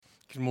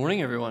Good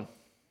morning, everyone.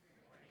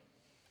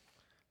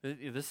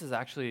 This is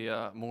actually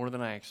more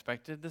than I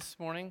expected this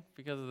morning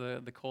because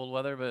of the cold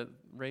weather, but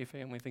Ray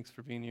family, thanks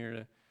for being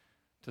here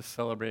to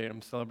celebrate.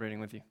 I'm celebrating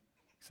with you.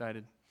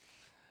 Excited.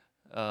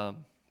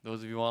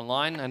 Those of you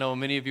online, I know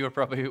many of you are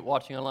probably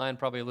watching online,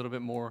 probably a little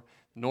bit more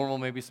normal,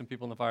 maybe some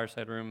people in the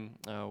fireside room.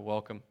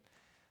 Welcome.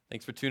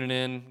 Thanks for tuning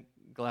in.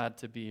 Glad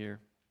to be here.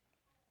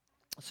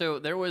 So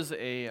there was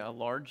a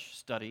large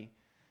study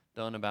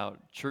done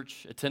about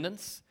church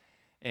attendance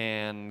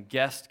and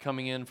guests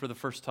coming in for the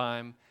first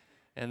time,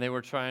 and they were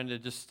trying to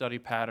just study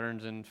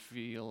patterns and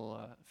feel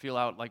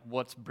out like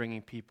what's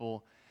bringing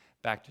people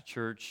back to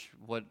church,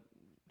 what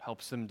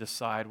helps them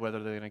decide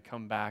whether they're going to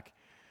come back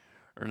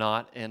or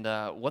not. And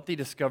what they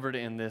discovered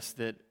in this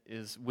that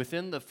is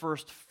within the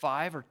first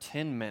 5 or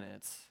 10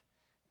 minutes,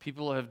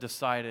 people have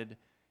decided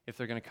if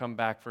they're going to come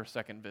back for a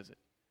second visit.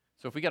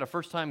 So if we got a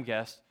first-time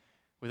guest,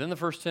 within the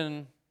first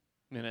 10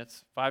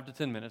 minutes, 5 to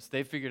 10 minutes,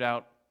 they figured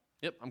out,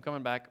 yep, I'm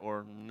coming back,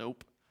 or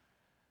nope,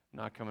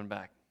 not coming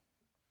back.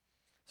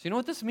 So you know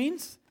what this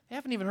means? They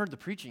haven't even heard the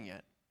preaching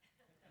yet.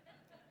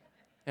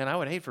 And I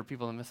would hate for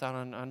people to miss out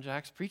on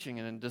Jack's preaching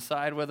and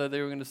decide whether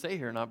they were going to stay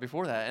here or not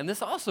before that. And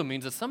this also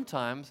means that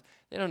sometimes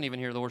they don't even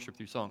hear the worship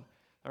through song.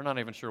 They're not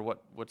even sure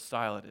what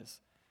style it is.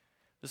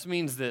 This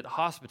means that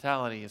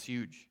hospitality is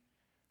huge,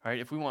 right?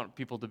 If we want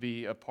people to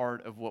be a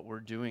part of what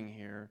we're doing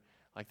here,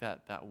 like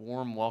that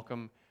warm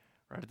welcome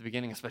right at the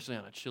beginning, especially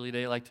on a chilly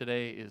day like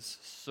today, is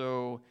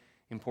so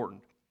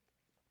important.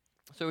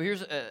 So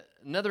here's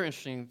another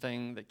interesting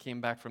thing that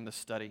came back from this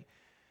study.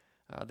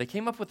 They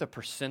came up with a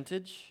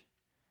percentage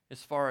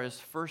as far as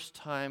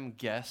first-time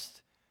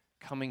guests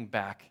coming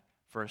back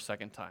for a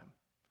second time.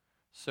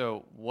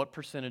 So what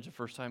percentage of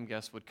first-time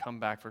guests would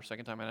come back for a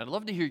second time? And I'd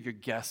love to hear your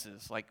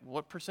guesses. Like,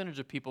 what percentage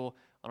of people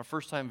on a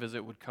first-time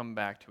visit would come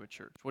back to a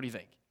church? What do you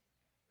think?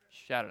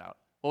 Shout it out.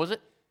 What was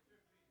it?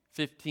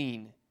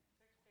 15.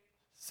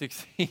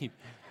 16.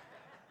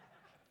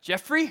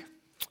 Jeffrey?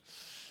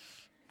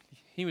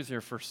 He was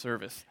here first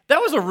service. That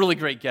was a really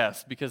great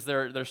guess because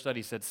their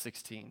study said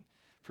 16%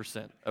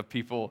 of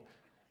people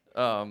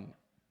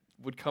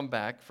would come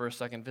back for a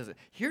second visit.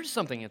 Here's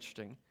something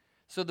interesting.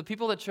 So the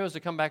people that chose to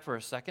come back for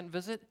a second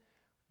visit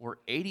were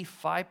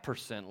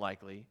 85%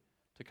 likely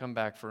to come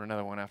back for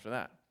another one after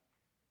that.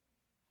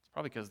 It's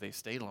probably because they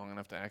stayed long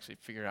enough to actually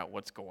figure out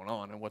what's going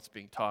on and what's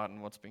being taught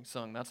and what's being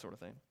sung, that sort of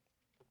thing.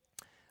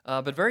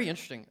 But very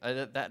interesting,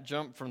 that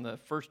jump from the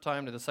first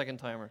time to the second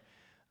timer.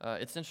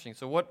 It's interesting.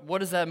 So what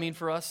does that mean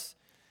for us?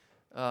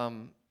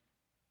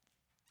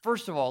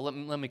 First of all,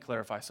 let me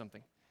clarify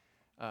something.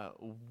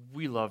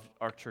 We love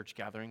our church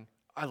gathering.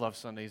 I love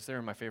Sundays.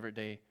 They're my favorite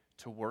day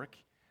to work.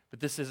 But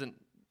this isn't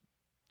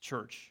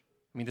church.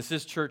 I mean, this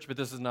is church, but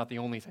this is not the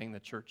only thing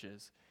that church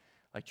is.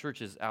 Like,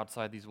 church is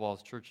outside these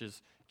walls. Church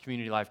is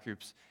community life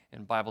groups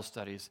and Bible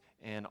studies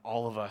and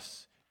all of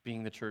us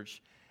being the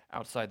church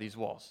outside these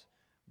walls.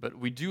 But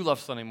we do love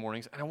Sunday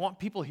mornings, and I want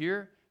people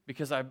here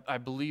because I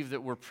believe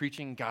that we're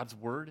preaching God's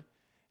word,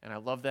 and I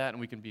love that, and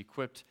we can be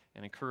equipped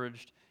and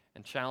encouraged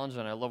and challenged,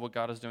 and I love what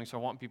God is doing, so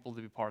I want people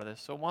to be part of this.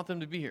 So I want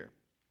them to be here.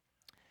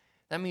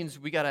 That means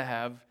we got to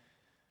have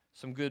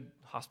some good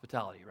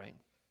hospitality, right?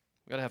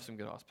 We got to have some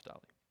good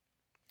hospitality.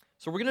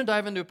 So we're going to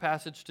dive into a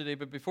passage today,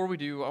 but before we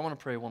do, I want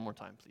to pray one more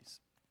time, please.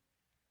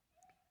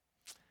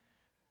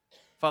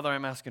 Father,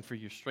 I'm asking for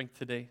your strength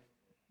today.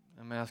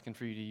 I'm asking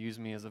for you to use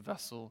me as a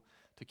vessel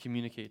to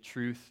communicate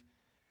truth.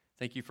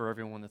 Thank you for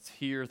everyone that's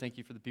here. Thank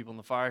you for the people in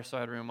the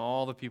fireside room,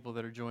 all the people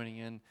that are joining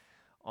in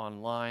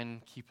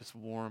online. Keep us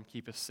warm,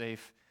 keep us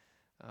safe.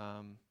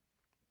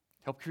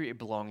 Help create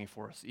belonging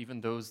for us, even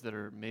those that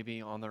are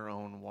maybe on their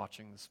own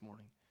watching this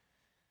morning.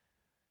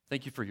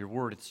 Thank you for your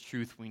word. It's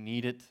truth. We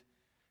need it.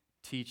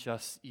 Teach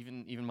us,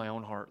 even my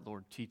own heart,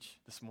 Lord. Teach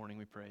this morning,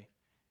 we pray.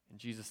 In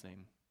Jesus'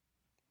 name,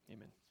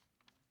 amen.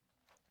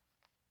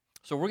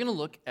 So we're going to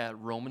look at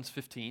Romans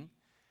 15.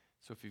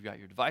 So if you've got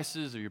your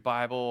devices or your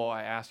Bible,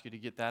 I ask you to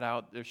get that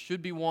out. There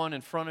should be one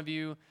in front of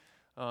you,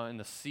 in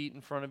the seat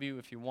in front of you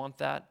if you want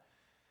that.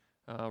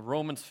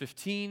 Romans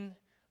 15.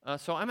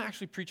 So I'm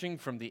actually preaching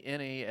from the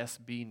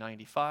NASB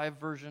 95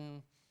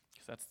 version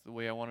because that's the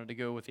way I wanted to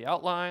go with the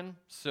outline.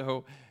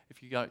 So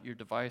if you got your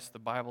device, the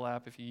Bible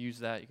app, if you use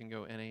that, you can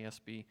go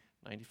NASB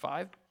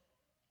 95.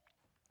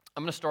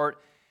 I'm going to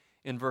start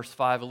in verse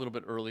 5 a little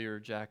bit earlier.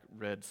 Jack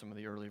read some of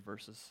the early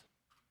verses.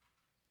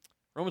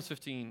 Romans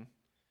 15.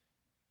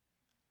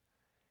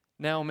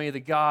 Now may the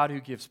God who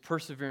gives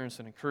perseverance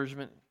and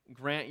encouragement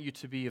grant you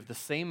to be of the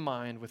same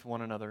mind with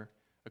one another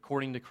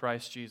according to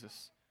Christ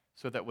Jesus,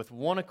 so that with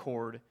one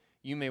accord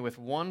you may with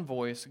one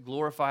voice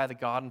glorify the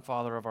God and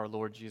Father of our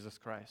Lord Jesus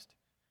Christ.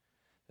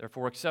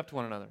 Therefore accept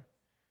one another,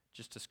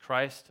 just as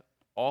Christ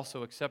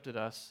also accepted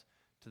us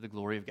to the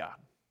glory of God.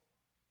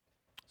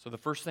 So the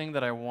first thing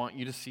that I want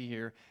you to see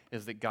here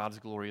is that God's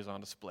glory is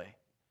on display.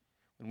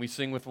 When we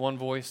sing with one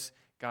voice,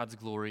 God's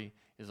glory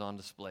is on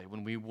display.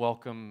 When we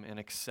welcome and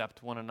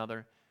accept one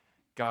another,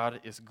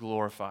 God is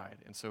glorified,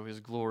 and so his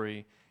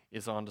glory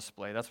is on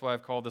display. That's why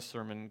I've called this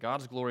sermon,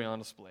 God's Glory on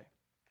Display.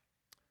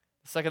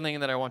 The second thing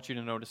that I want you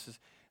to notice is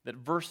that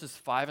verses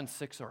 5 and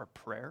 6 are a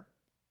prayer.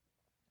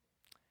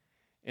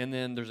 And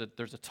then there's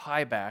a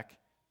tie back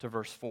to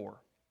verse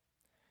 4.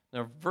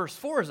 Now, verse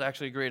 4 is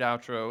actually a great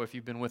outro. If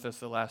you've been with us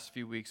the last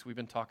few weeks, we've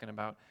been talking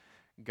about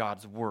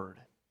God's word.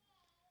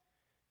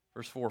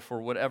 Verse 4,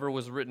 for whatever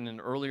was written in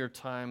earlier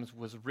times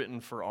was written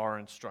for our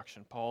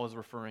instruction. Paul is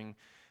referring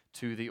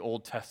to the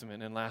Old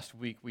Testament. And last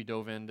week we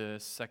dove into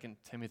 2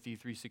 Timothy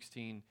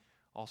 3:16.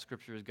 All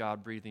scripture is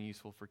God-breathed and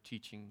useful for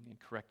teaching and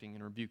correcting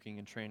and rebuking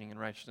and training in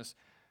righteousness.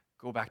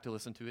 Go back to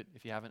listen to it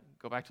if you haven't.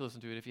 Go back to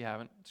listen to it if you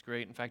haven't. It's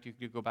great. In fact, you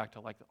could go back to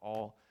like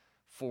all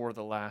four of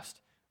the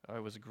last. It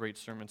was a great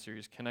sermon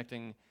series,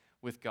 connecting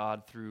with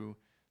God through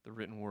the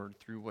written word,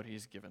 through what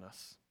he's given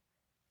us.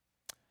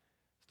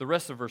 The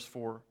rest of verse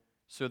 4,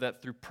 so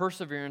that through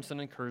perseverance and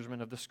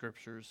encouragement of the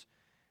scriptures,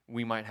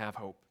 we might have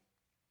hope.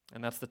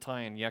 And that's the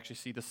tie-in. You actually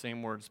see the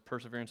same words,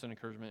 perseverance and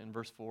encouragement, in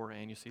verse 4,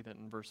 and you see that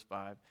in verse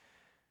 5.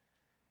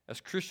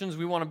 As Christians,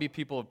 we want to be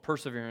people of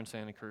perseverance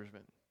and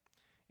encouragement.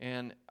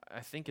 And I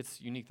think it's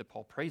unique that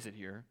Paul prays it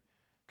here,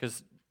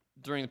 because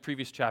during the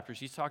previous chapters,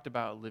 he's talked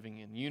about living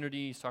in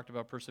unity, he's talked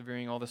about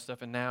persevering, all this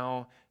stuff, and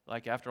now,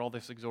 like after all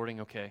this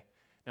exhorting, okay,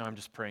 now I'm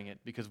just praying it,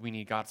 because we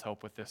need God's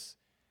help with this.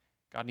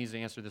 God needs to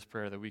answer this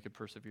prayer that we could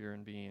persevere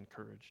and be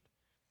encouraged.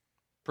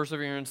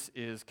 Perseverance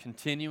is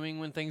continuing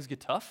when things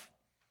get tough.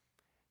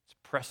 It's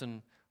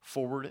pressing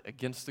forward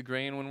against the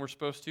grain when we're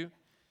supposed to.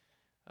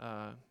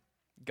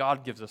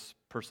 God gives us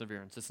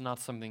perseverance. It's not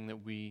something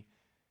that we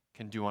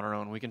can do on our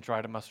own. We can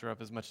try to muster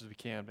up as much as we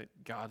can, but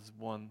God's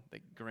one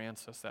that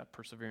grants us that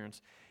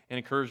perseverance and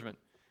encouragement.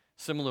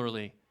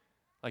 Similarly,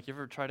 like you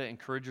ever try to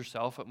encourage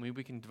yourself? Maybe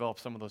we can develop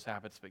some of those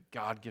habits, but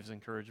God gives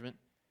encouragement,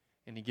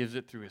 and he gives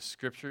it through his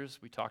scriptures.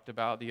 We talked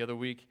about the other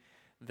week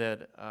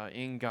that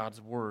in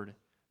God's word,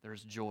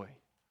 there's joy.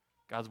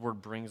 God's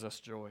word brings us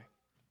joy.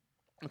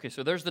 Okay,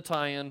 so there's the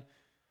tie-in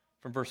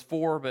from verse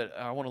 4, but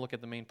I want to look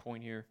at the main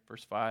point here,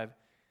 verse 5.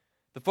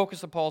 The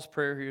focus of Paul's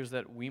prayer here is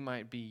that we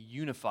might be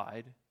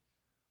unified,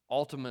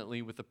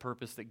 ultimately with the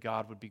purpose that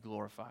God would be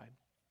glorified.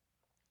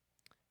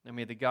 Now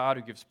may the God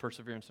who gives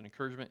perseverance and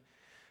encouragement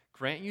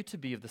grant you to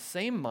be of the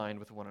same mind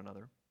with one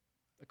another,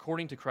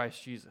 according to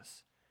Christ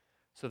Jesus,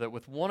 so that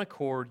with one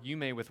accord you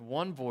may with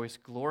one voice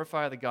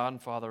glorify the God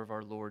and Father of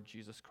our Lord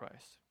Jesus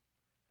Christ.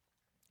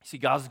 See,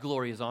 God's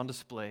glory is on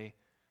display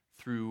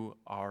through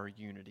our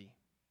unity.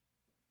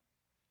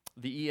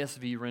 The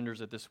ESV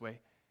renders it this way: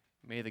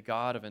 may the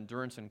God of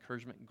endurance and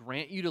encouragement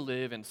grant you to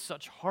live in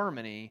such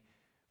harmony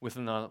with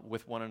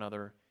one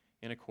another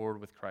in accord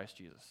with Christ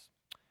Jesus.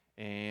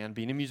 And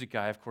being a music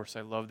guy, of course,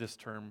 I love this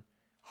term,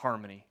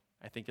 harmony.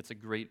 I think it's a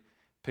great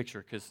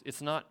picture because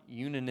it's not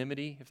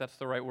unanimity, if that's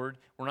the right word.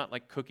 We're not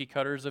like cookie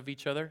cutters of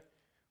each other.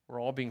 We're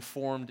all being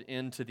formed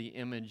into the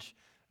image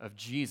of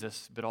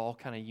Jesus, but all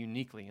kind of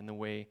uniquely in the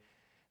way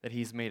that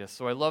he's made us.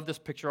 So I love this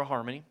picture of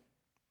harmony.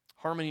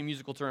 Harmony in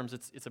musical terms,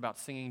 it's about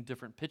singing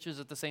different pitches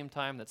at the same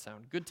time that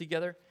sound good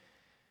together.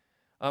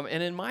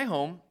 And in my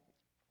home,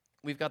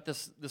 we've got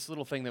this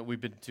little thing that we've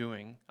been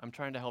doing. I'm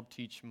trying to help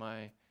teach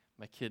my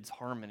kids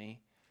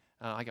harmony.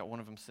 I got one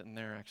of them sitting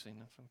there, actually,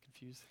 if I'm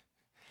confused.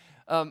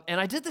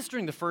 And I did this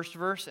during the first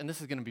verse, and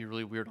this is going to be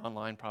really weird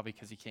online, probably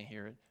because you can't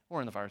hear it,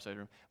 or in the fireside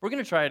room. We're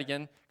going to try it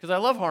again, because I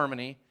love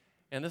harmony,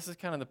 and this is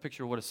kind of the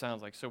picture of what it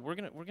sounds like. So we're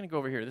gonna go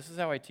over here. This is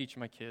how I teach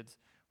my kids.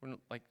 We're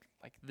gonna, like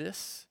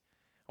this.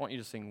 I want you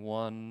to sing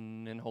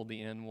one, and hold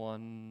the N,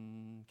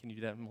 one. Can you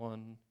do that in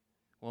one?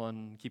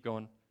 One, keep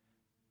going.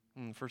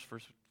 First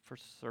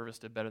service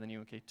did better than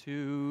you. Okay,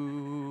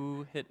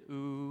 two, hit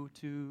ooh,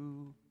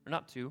 two, or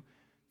not two.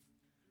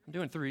 I'm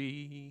doing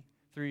three.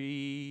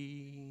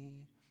 See,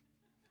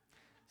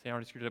 I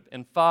already screwed it up.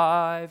 And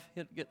five,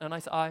 get a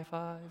nice I,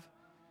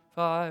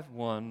 five,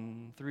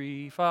 1,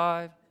 3,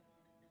 5.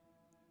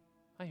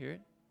 I hear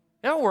it.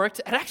 That worked.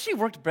 It actually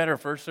worked better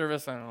first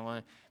service. I don't know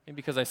why. Maybe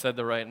because I said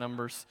the right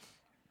numbers.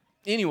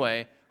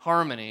 Anyway,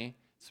 harmony.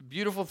 It's a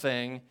beautiful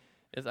thing.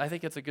 I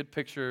think it's a good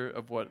picture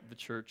of what the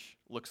church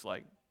looks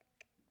like.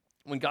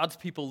 When God's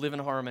people live in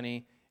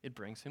harmony, it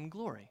brings him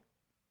glory.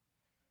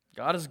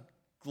 God's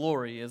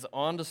glory is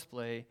on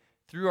display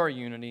through our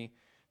unity,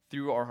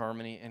 through our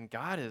harmony, and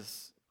God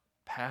is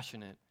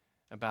passionate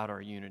about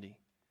our unity.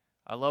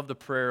 I love the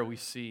prayer we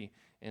see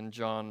in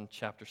John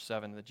chapter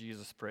 7 that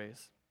Jesus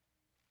prays.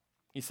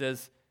 He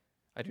says,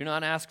 I do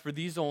not ask for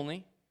these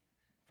only,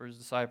 for his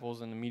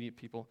disciples and immediate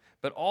people,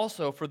 but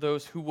also for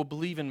those who will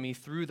believe in me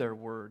through their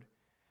word,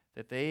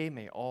 that they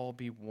may all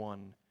be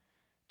one.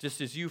 Just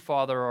as you,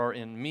 Father, are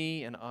in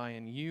me and I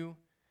in you,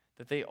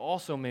 that they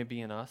also may be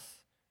in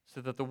us,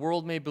 so that the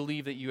world may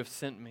believe that you have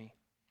sent me.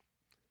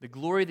 The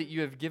glory that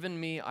you have given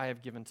me, I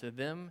have given to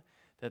them,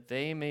 that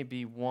they may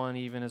be one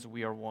even as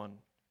we are one,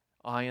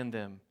 I and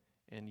them,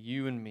 and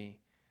you and me,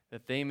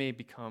 that they may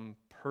become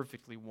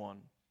perfectly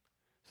one,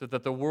 so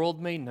that the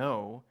world may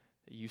know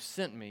that you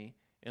sent me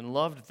and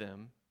loved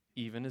them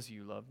even as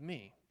you loved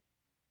me.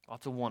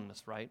 Lots of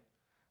oneness, right?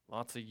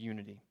 Lots of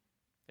unity.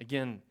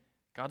 Again,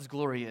 God's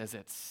glory is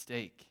at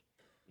stake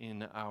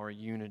in our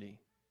unity.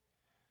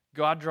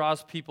 God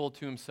draws people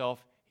to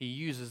himself. he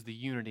uses the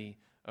unity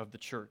of the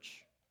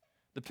church.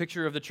 The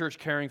picture of the church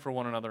caring for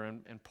one another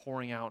and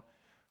pouring out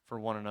for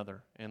one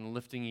another and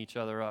lifting each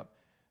other up.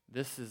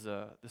 This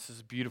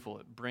is beautiful.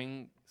 It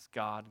brings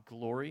God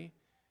glory,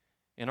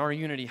 and our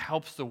unity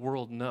helps the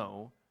world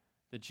know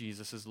that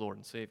Jesus is Lord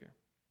and Savior.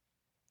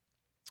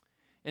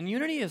 And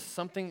unity is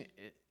something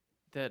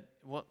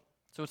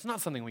so it's not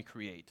something we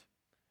create.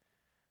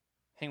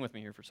 Hang with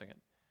me here for a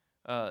second.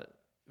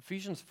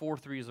 Ephesians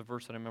 4:3 is a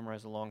verse that I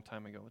memorized a long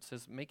time ago. It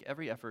says, make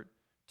every effort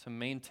to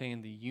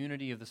maintain the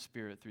unity of the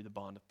Spirit through the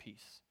bond of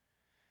peace.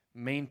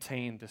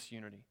 Maintain this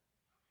unity.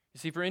 You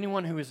see, for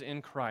anyone who is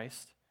in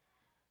Christ,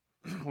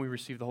 we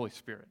receive the Holy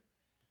Spirit.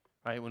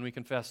 Right? When we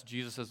confess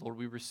Jesus as Lord,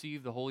 we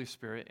receive the Holy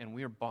Spirit, and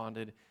we are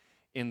bonded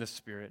in the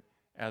Spirit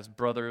as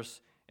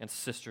brothers and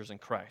sisters in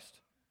Christ.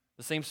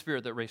 The same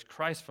Spirit that raised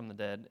Christ from the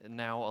dead is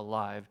now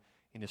alive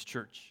in His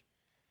church,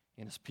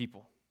 in His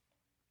people.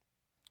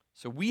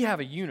 So we have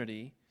a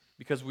unity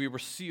because we were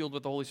sealed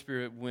with the Holy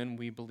Spirit when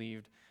we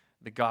believed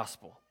the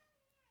gospel.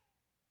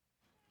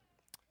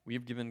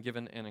 We've been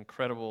given an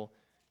incredible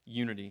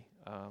unity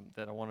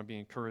that I want to be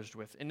encouraged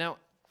with. And now,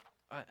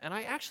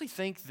 I actually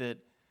think that,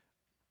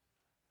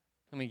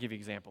 let me give you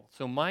an example.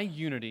 So my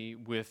unity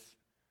with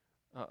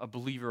a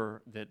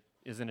believer that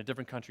is in a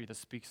different country that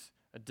speaks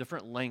a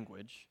different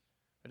language,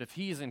 but if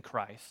he is in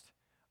Christ,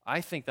 I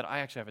think that I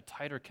actually have a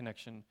tighter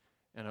connection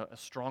and a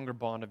stronger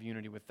bond of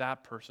unity with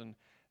that person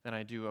than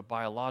I do a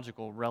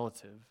biological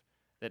relative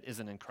that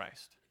isn't in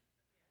Christ.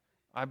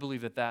 I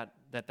believe that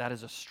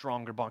is a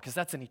stronger bond because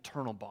that's an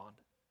eternal bond.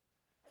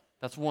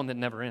 That's one that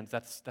never ends.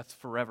 That's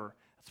forever.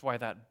 That's why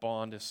that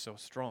bond is so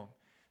strong.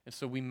 And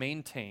so we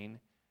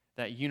maintain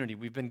that unity.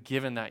 We've been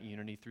given that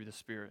unity through the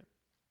Spirit.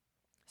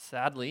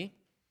 Sadly,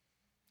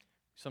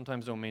 we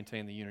sometimes don't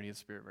maintain the unity of the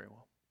Spirit very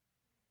well.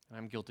 And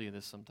I'm guilty of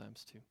this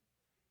sometimes too.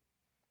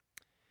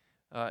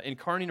 In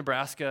Kearney,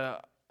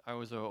 Nebraska, I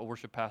was a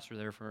worship pastor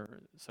there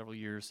for several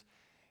years,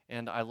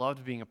 and I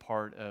loved being a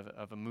part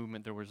of a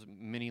movement. There was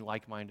many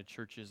like-minded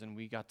churches, and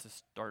we got to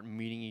start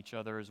meeting each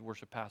other as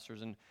worship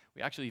pastors, and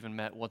we actually even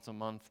met once a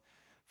month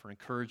for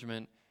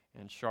encouragement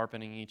and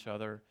sharpening each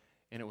other,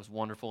 and it was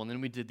wonderful. And then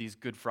we did these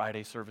Good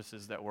Friday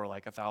services that were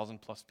like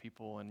 1,000+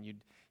 people, and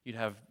you'd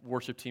have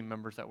worship team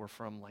members that were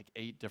from like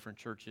 8 different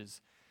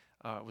churches.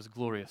 It was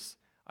glorious.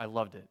 I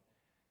loved it.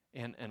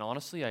 And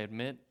honestly, I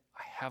admit,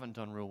 I haven't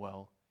done real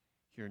well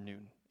here in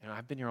Newton. And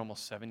I've been here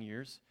almost 7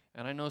 years,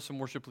 and I know some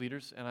worship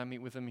leaders, and I meet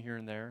with them here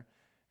and there,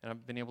 and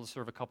I've been able to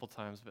serve a couple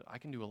times, but I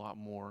can do a lot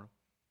more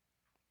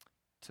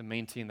to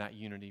maintain that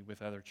unity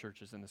with other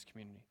churches in this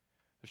community.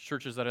 There's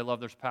churches that I love,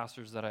 there's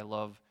pastors that I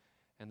love,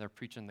 and they're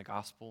preaching the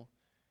gospel,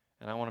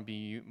 and I want to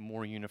be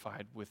more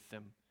unified with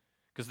them.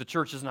 Because the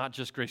church is not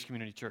just Grace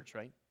Community Church,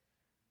 right?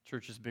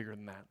 Church is bigger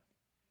than that.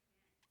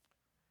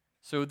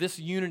 So this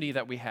unity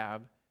that we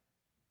have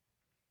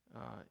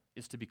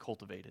is to be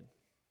cultivated.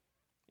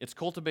 It's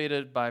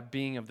cultivated by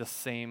being of the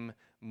same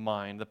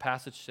mind. The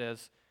passage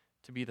says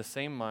to be the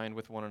same mind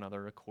with one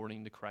another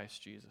according to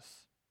Christ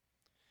Jesus.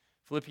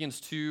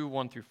 Philippians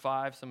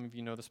 2:1-5. Some of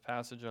you know this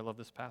passage. I love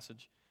this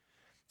passage.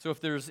 So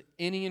if there's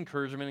any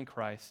encouragement in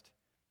Christ,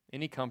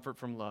 any comfort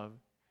from love,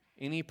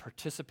 any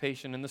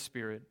participation in the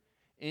Spirit,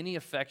 any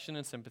affection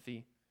and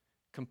sympathy,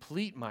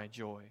 complete my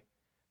joy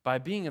by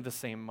being of the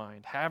same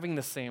mind, having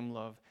the same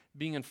love,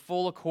 being in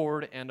full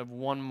accord and of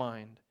one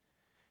mind.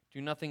 Do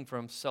nothing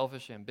from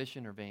selfish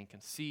ambition or vain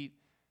conceit,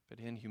 but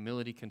in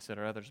humility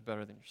consider others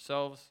better than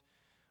yourselves.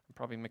 I'm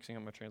probably mixing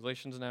up my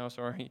translations now,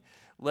 sorry.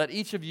 Let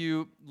each of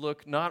you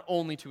look not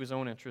only to his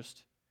own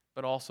interest,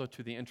 but also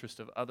to the interest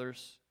of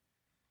others.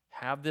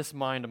 Have this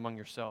mind among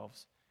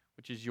yourselves,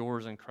 which is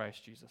yours in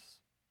Christ Jesus.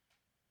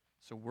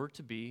 So we're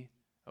to be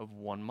of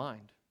one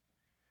mind.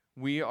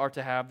 We are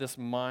to have this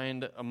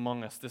mind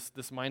among us, this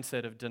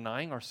mindset of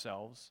denying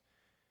ourselves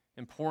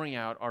and pouring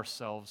out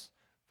ourselves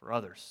for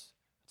others.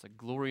 It's a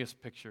glorious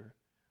picture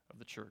of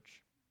the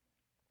church.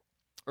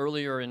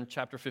 Earlier in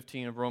chapter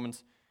 15 of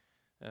Romans,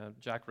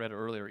 Jack read it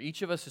earlier,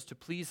 each of us is to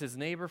please his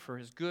neighbor for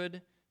his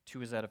good, to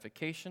his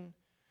edification,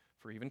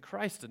 for even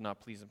Christ did not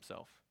please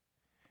himself.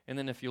 And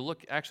then if you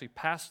look actually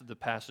past the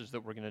passage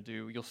that we're going to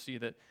do, you'll see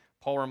that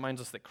Paul reminds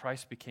us that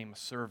Christ became a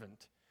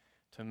servant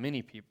to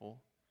many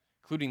people,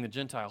 including the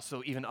Gentiles,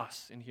 so even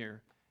us in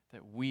here,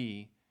 that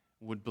we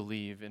would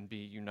believe and be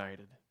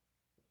united.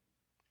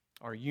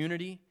 Our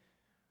unity,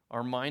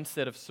 our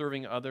mindset of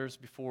serving others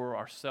before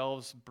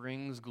ourselves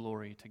brings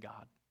glory to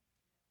God.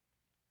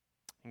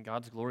 And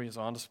God's glory is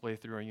on display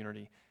through our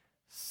unity.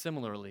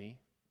 Similarly,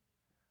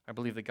 I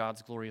believe that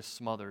God's glory is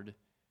smothered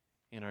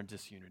in our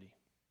disunity.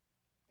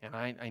 And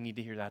I need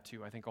to hear that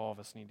too. I think all of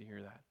us need to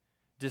hear that.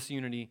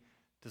 Disunity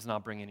does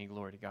not bring any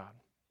glory to God.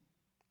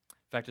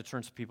 In fact, it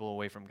turns people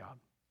away from God.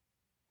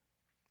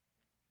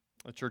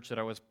 The church that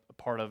I was a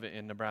part of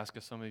in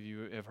Nebraska, some of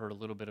you have heard a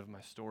little bit of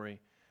my story.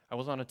 I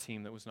was on a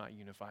team that was not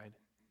unified.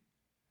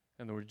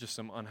 And there were just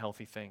some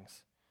unhealthy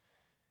things.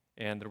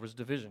 And there was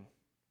division.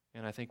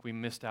 And I think we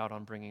missed out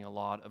on bringing a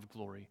lot of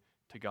glory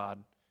to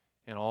God.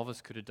 And all of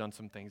us could have done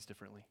some things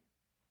differently.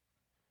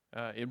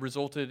 It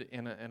resulted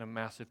in a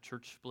massive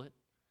church split,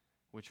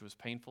 which was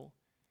painful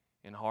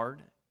and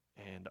hard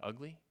and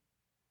ugly.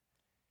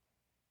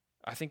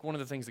 I think one of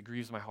the things that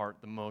grieves my heart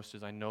the most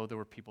is I know there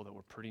were people that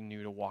were pretty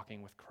new to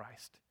walking with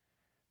Christ.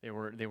 They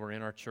were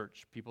in our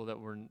church, people that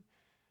were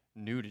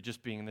new to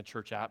just being in the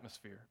church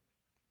atmosphere.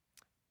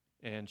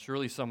 And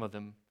surely some of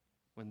them,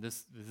 when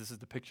this is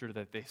the picture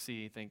that they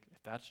see, think,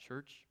 if that's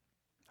church,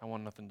 I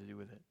want nothing to do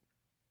with it.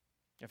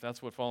 If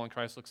that's what following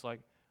Christ looks like,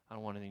 I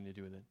don't want anything to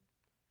do with it.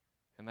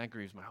 And that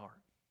grieves my heart.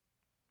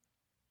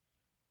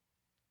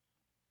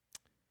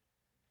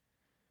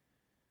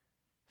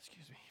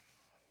 Excuse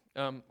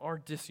me. Our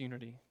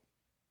disunity,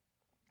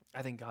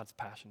 I think God's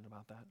passionate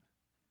about that.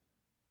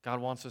 God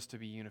wants us to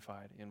be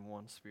unified in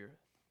one spirit.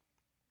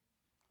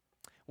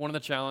 One of the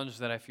challenges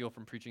that I feel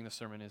from preaching the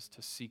sermon is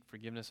to seek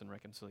forgiveness and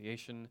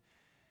reconciliation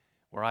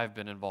where I've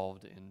been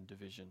involved in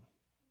division.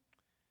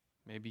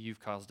 Maybe you've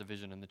caused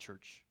division in the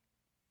church.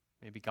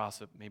 Maybe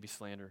gossip, maybe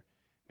slander,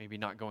 maybe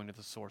not going to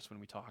the source when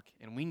we talk.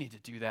 And we need to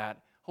do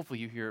that. Hopefully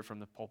you hear it from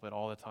the pulpit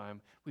all the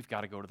time. We've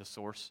got to go to the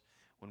source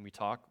when we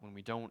talk. When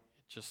we don't,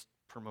 it just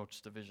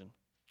promotes division.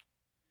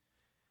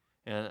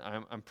 And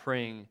I'm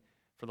praying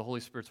for the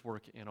Holy Spirit's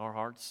work in our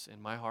hearts, in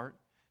my heart,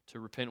 to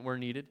repent where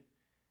needed,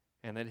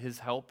 and that His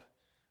help,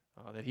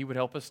 that He would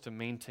help us to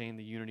maintain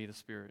the unity of the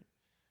Spirit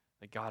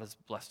that God has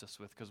blessed us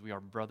with, because we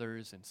are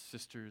brothers and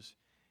sisters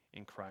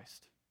in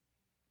Christ.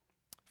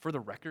 For the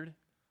record,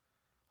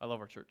 I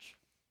love our church.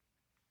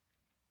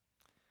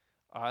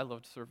 I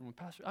love to serve with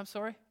Pastor. I'm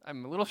sorry,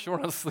 I'm a little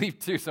short on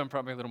sleep too, so I'm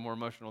probably a little more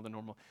emotional than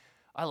normal.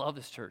 I love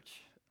this church.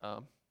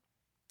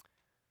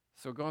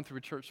 So going through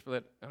a church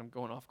split, and I'm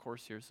going off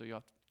course here, so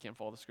can't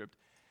follow the script.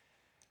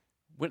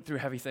 Went through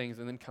heavy things,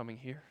 and then coming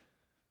here.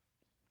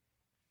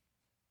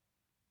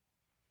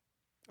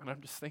 And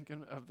I'm just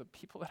thinking of the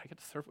people that I get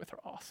to serve with are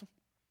awesome.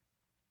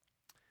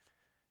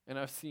 And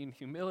I've seen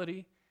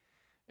humility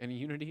and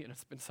unity, and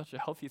it's been such a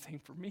healthy thing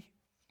for me.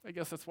 I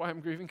guess that's why I'm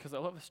grieving, because I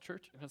love this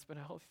church, and it's been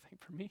a healthy thing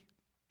for me.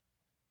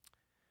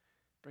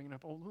 Bringing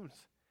up old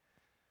wounds.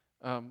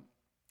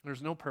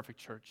 There's no perfect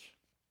church,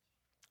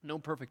 no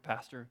perfect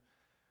pastor,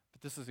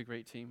 but this is a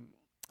great team,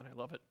 and I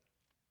love it.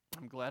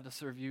 I'm glad to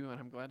serve you, and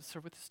I'm glad to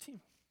serve with this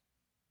team.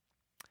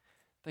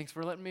 Thanks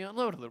for letting me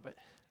unload a little bit.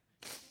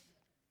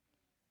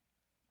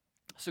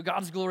 So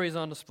God's glory is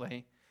on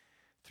display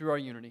through our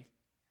unity.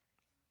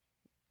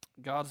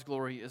 God's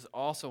glory is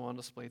also on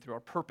display through our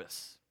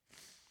purpose,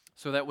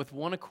 so that with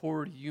one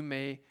accord you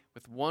may,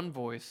 with one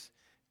voice,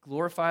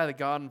 glorify the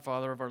God and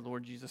Father of our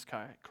Lord Jesus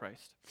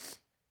Christ.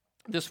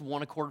 This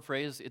one accord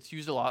phrase, it's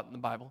used a lot in the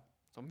Bible.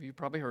 Some of you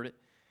probably heard it.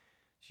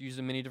 It's used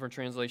in many different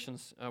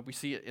translations. We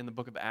see it in the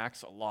book of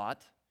Acts a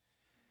lot.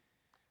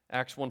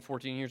 Acts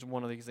 1:14, here's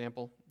one of the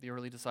example, the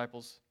early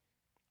disciples.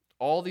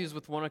 All these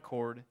with one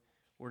accord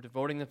were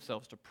devoting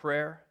themselves to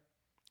prayer,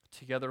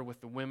 together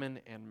with the women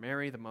and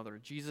Mary, the mother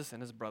of Jesus,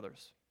 and his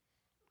brothers.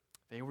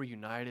 They were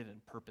united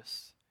in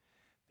purpose.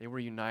 They were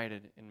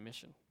united in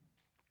mission.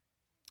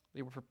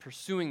 They were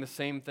pursuing the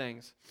same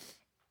things.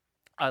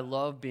 I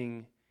love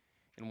being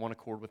in one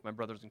accord with my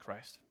brothers in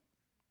Christ.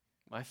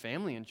 My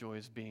family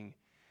enjoys being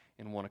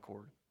in one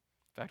accord.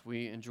 In fact,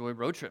 we enjoy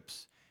road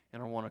trips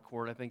in our one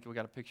accord. I think we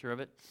got a picture of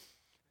it.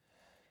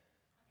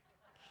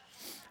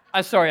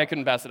 I'm sorry, I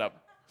couldn't pass it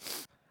up.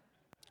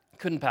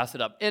 Couldn't pass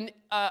it up. And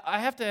I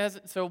have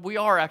to, so we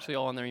are actually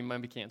all in there. You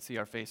maybe can't see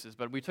our faces,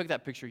 but we took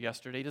that picture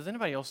yesterday. Does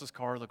anybody else's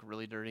car look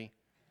really dirty?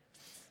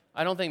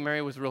 I don't think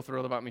Mary was real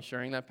thrilled about me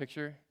sharing that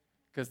picture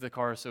because the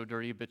car is so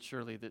dirty, but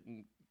surely that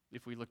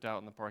if we looked out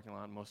in the parking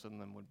lot, most of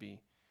them would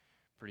be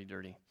pretty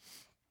dirty.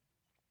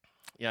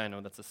 Yeah, I know,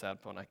 that's a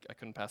sad point. I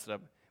couldn't pass it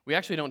up. We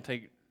actually don't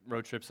take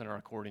road trips in our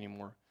Accord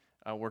anymore.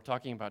 We're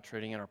talking about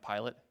trading in our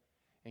Pilot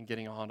and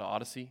getting a Honda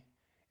Odyssey.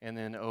 And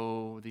then,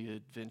 the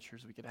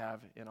adventures we could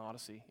have in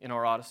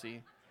our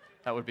Odyssey.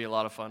 That would be a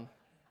lot of fun.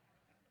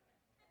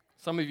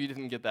 Some of you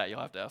didn't get that. You'll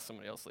have to ask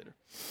somebody else later.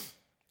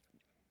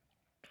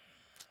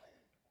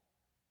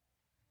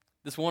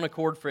 This one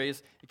accord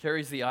phrase, it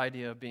carries the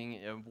idea of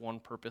being of one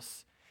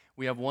purpose.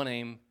 We have one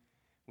aim.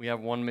 We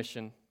have one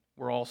mission.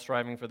 We're all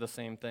striving for the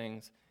same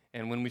things.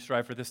 And when we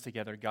strive for this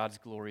together, God's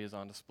glory is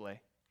on display.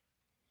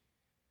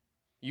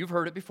 You've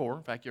heard it before.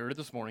 In fact, you heard it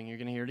this morning. You're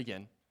going to hear it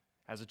again.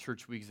 As a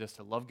church, we exist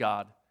to love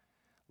God,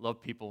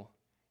 love people,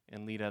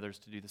 and lead others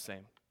to do the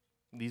same.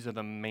 These are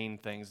the main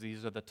things.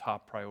 These are the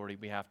top priority.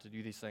 We have to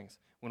do these things.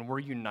 When we're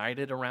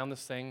united around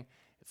this thing,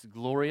 it's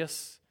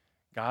glorious.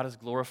 God is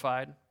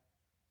glorified.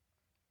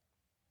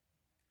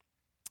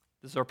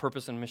 This is our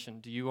purpose and mission.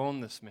 Do you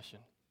own this mission?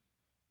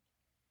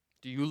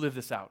 Do you live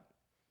this out?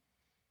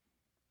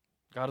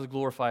 God is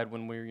glorified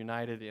when we're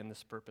united in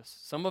this purpose.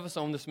 Some of us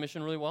own this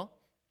mission really well.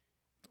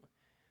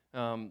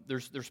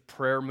 There's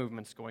prayer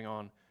movements going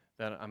on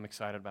that I'm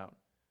excited about.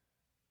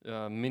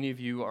 Many of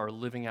you are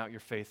living out your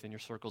faith in your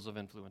circles of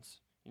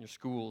influence, in your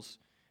schools,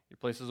 your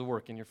places of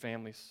work, in your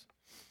families.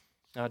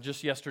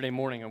 Just yesterday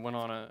morning, I went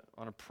on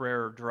a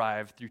prayer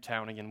drive through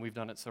town again. We've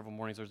done it several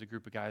mornings. There's a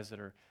group of guys that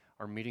are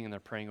meeting and they're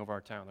praying over our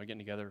town. They're getting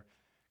together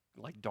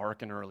like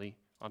dark and early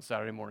on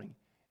Saturday morning,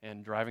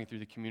 and driving through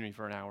the community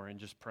for an hour and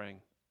just praying.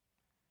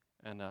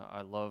 And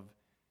I love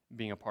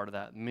being a part of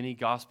that. Many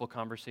gospel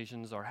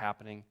conversations are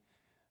happening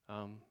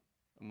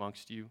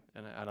amongst you,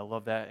 and I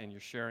love that, and you're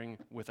sharing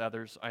with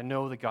others. I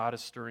know that God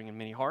is stirring in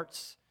many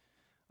hearts.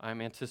 I'm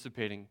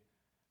anticipating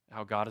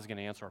how God is going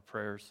to answer our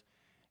prayers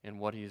and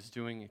what he is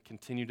doing, and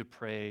continue to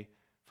pray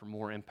for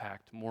more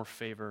impact, more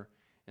favor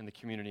in the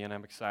community, and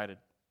I'm excited.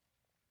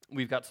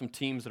 We've got some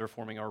teams that are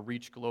forming, our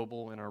Reach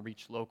Global and our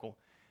Reach Local,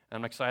 and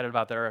I'm excited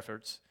about their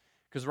efforts,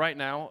 because right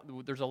now,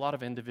 there's a lot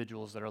of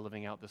individuals that are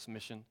living out this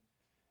mission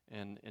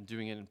and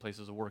doing it in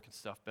places of work and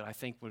stuff, but I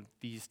think with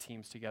these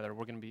teams together,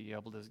 we're going to be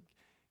able to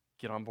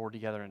get on board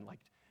together and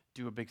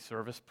do a big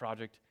service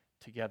project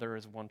together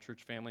as one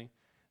church family.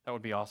 That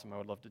would be awesome. I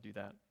would love to do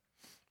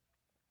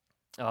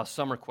that.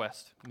 Summer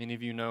Quest. Many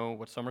of you know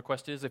what Summer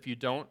Quest is. If you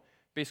don't,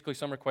 basically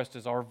Summer Quest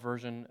is our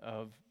version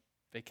of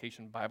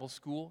Vacation Bible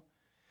School,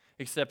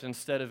 except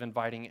instead of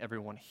inviting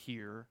everyone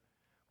here,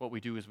 what we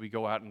do is we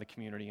go out in the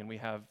community and we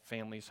have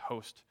families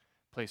host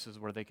places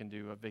where they can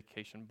do a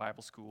Vacation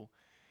Bible School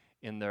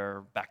in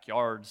their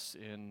backyards,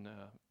 in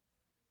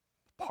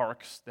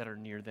parks that are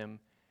near them,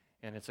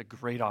 and it's a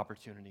great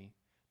opportunity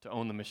to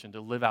own the mission,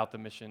 to live out the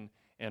mission,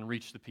 and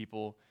reach the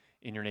people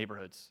in your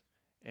neighborhoods.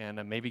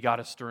 And maybe God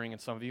is stirring in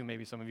some of you.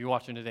 Maybe some of you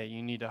watching today,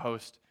 you need to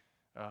host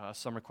a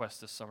Summer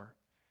Quest this summer.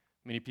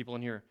 Many people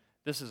in here,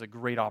 this is a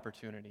great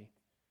opportunity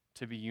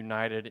to be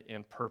united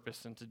in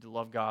purpose and to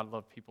love God,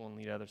 love people, and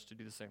lead others to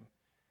do the same.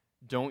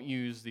 Don't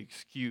use the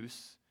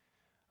excuse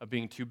of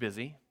being too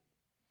busy.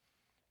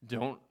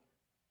 Don't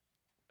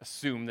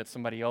assume that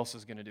somebody else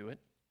is going to do it.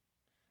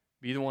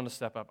 Be the one to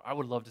step up. I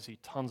would love to see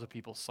tons of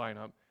people sign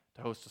up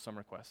to host a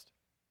Summer Quest.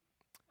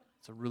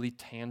 It's a really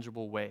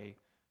tangible way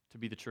to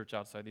be the church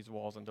outside these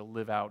walls and to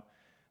live out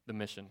the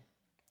mission.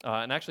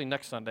 And actually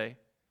next Sunday,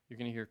 you're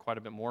going to hear quite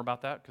a bit more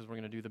about that because we're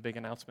going to do the big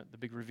announcement, the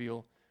big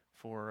reveal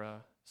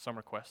for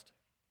Summer Quest.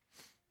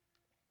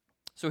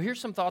 So here's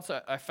some thoughts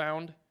I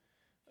found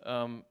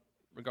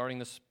regarding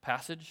this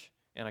passage,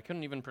 and I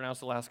couldn't even pronounce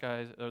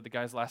the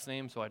guy's last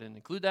name, so I didn't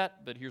include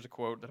that, but here's a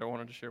quote that I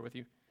wanted to share with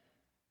you.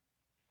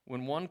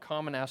 When one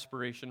common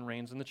aspiration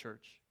reigns in the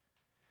church,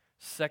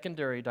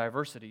 secondary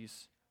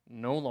diversities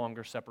no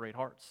longer separate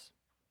hearts.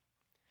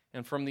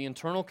 And from the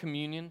internal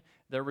communion,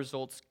 there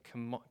results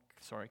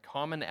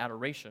common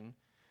adoration,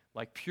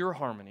 like pure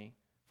harmony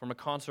from a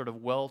concert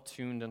of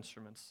well-tuned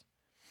instruments.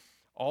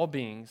 All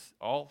beings,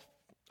 all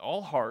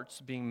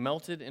hearts being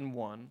melted in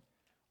one,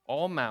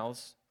 all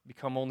mouths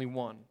become only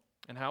one.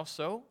 And how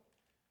so?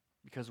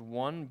 Because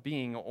one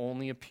being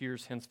only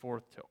appears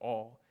henceforth to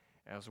all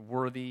as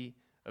worthy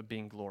of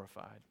being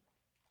glorified.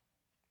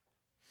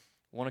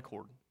 One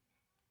accord,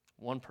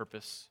 one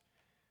purpose,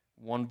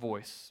 one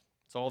voice.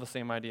 It's all the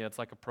same idea. It's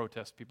like a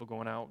protest, people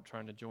going out,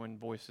 trying to join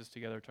voices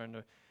together, trying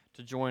to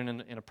join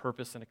in a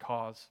purpose and a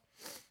cause.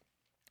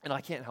 And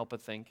I can't help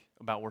but think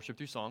about worship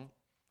through song,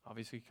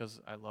 obviously because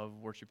I love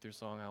worship through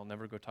song. I'll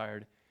never go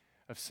tired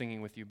of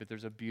singing with you, but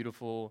there's a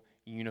beautiful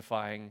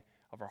unifying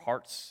of our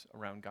hearts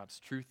around God's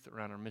truth,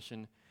 around our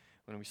mission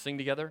when we sing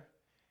together.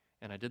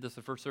 And I did this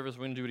the first service.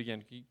 We're going to do it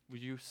again.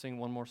 Would you sing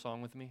one more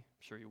song with me?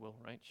 I'm sure you will,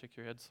 right? Shake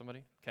your head,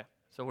 somebody. Okay,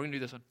 so we're going to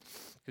do this one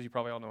because you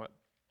probably all know it.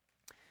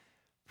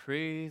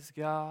 Praise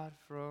God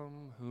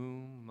from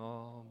whom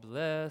all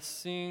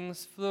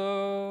blessings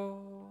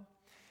flow.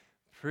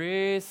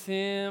 Praise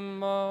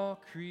him, all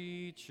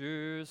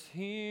creatures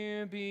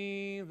here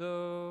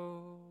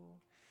below.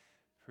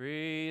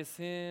 Praise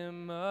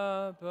him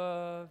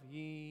above,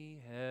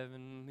 ye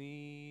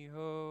heavenly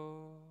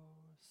host.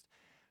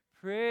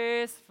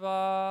 Praise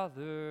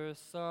Father,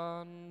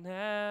 Son,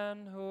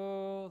 and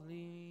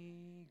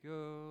Holy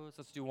Ghost.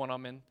 Let's do one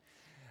amen.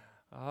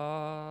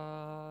 Amen.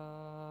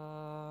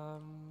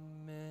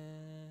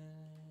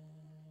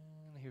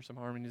 I hear some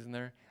harmonies in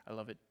there. I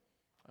love it.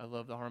 I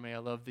love the harmony. I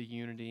love the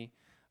unity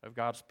of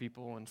God's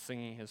people and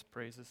singing his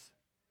praises.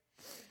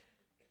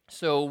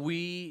 So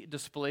we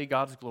display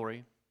God's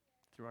glory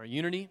through our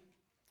unity,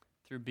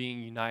 through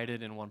being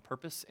united in one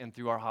purpose, and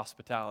through our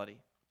hospitality.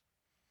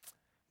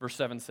 Verse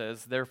 7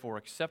 says, therefore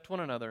accept one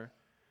another,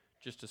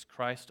 just as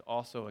Christ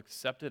also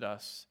accepted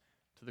us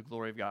to the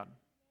glory of God.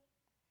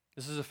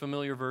 This is a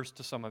familiar verse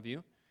to some of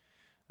you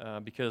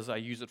because I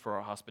use it for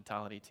our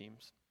hospitality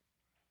teams.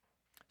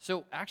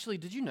 So actually,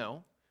 did you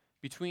know,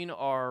 between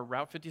our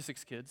Route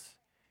 56 kids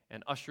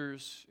and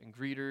ushers and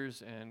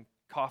greeters and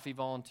coffee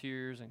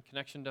volunteers and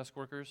connection desk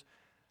workers,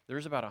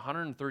 there's about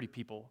 130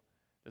 people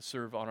that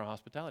serve on our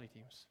hospitality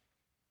teams.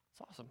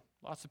 It's awesome.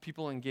 Lots of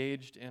people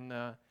engaged in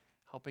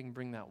helping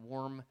bring that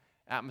warm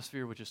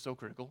atmosphere, which is so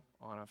critical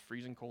on a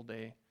freezing cold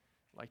day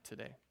like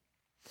today.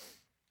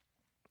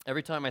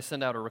 Every time I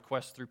send out a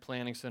request through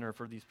Planning Center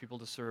for these people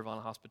to serve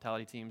on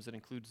hospitality teams, it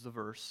includes the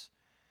verse,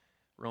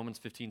 Romans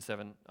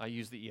 15:7. I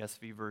use the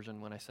ESV version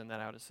when I send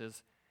that out. It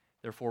says,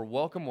 therefore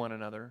welcome one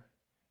another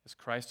as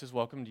Christ has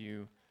welcomed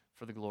you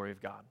for the glory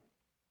of God.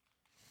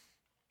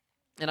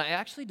 And I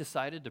actually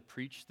decided to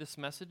preach this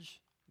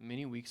message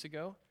many weeks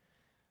ago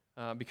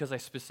because I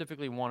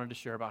specifically wanted to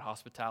share about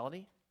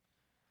hospitality.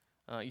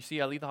 You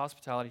see, I lead the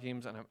hospitality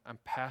teams, and I'm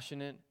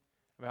passionate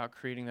about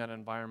creating that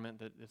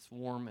environment that's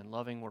warm and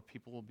loving where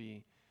people will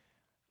be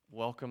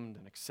welcomed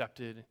and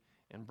accepted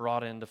and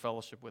brought into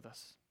fellowship with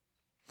us.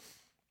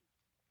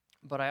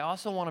 But I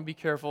also want to be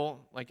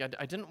careful. Like,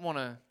 I didn't want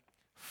to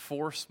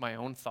force my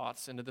own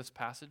thoughts into this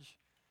passage.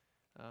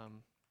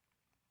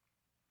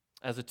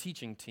 As a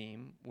teaching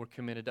team, we're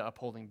committed to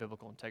upholding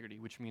biblical integrity,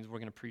 which means we're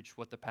going to preach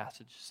what the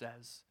passage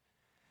says.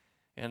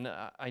 And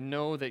I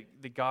know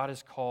that God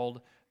has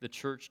called the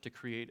church to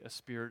create a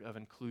spirit of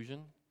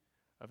inclusion,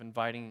 of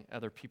inviting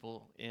other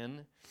people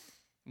in,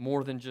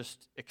 more than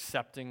just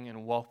accepting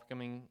and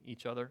welcoming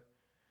each other.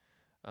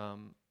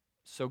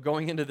 So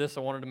going into this, I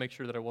wanted to make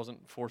sure that I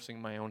wasn't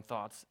forcing my own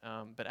thoughts.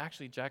 But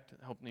actually, Jack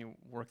helped me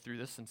work through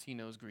this since he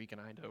knows Greek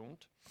and I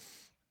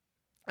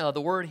don't.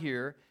 The word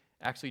here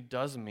actually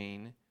does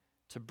mean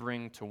to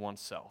bring to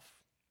oneself.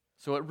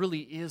 So it really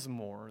is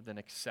more than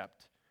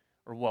accept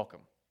or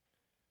welcome.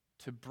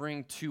 To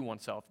bring to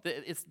oneself.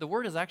 The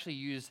word is actually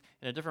used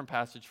in a different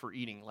passage for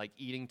eating, like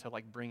eating to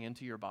like bring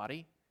into your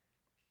body.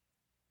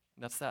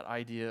 That's that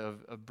idea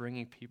of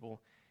bringing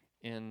people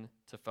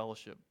into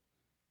fellowship.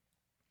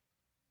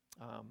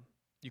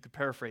 You could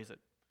paraphrase it.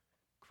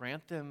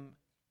 Grant them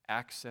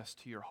access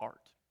to your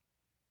heart.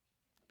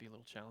 Be a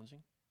little challenging.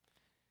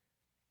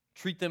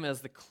 Treat them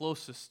as the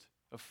closest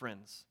of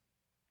friends.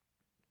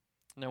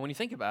 Now, when you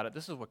think about it,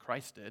 this is what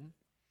Christ did.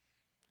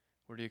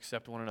 We're to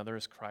accept one another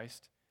as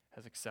Christ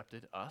has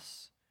accepted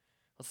us.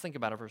 Let's think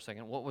about it for a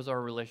second. What was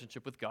our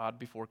relationship with God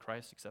before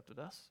Christ accepted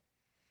us?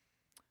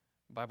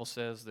 The Bible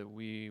says that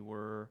we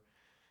were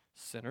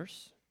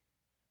sinners.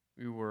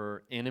 We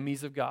were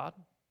enemies of God,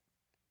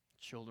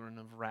 children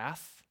of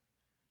wrath,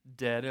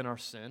 dead in our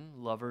sin,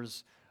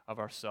 lovers of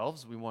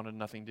ourselves. We wanted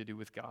nothing to do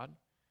with God.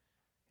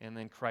 And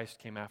then Christ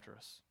came after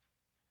us.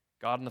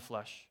 God in the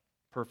flesh,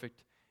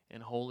 perfect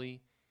and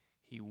holy.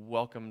 He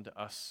welcomed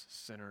us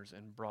sinners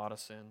and brought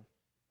us in.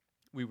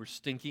 We were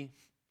stinky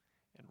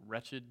and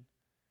wretched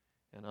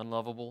and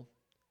unlovable.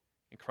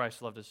 And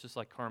Christ loved us just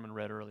like Carmen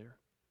read earlier.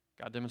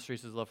 God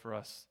demonstrates his love for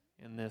us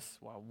in this.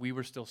 While we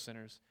were still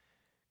sinners,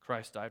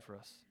 Christ died for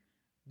us.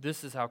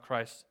 This is how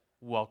Christ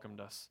welcomed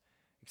us,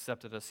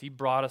 accepted us. He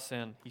brought us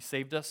in. He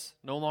saved us,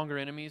 no longer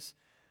enemies.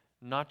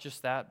 Not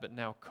just that, but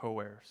now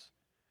co-heirs,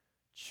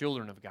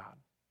 children of God.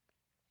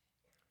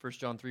 1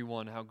 John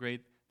 3:1, how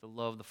great the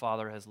love the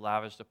Father has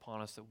lavished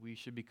upon us that we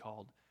should be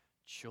called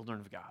children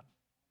of God.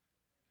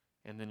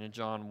 And then in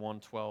John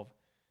 1:12,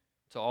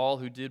 to all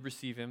who did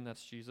receive him,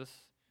 that's Jesus,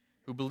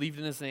 who believed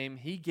in his name,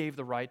 he gave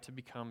the right to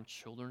become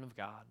children of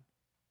God.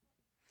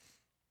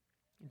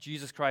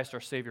 Jesus Christ,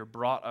 our Savior,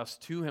 brought us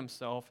to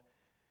himself,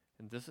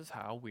 and this is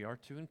how we are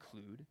to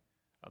include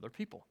other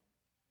people.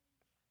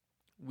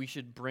 We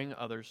should bring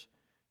others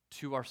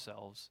to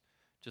ourselves,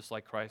 just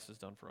like Christ has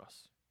done for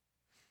us.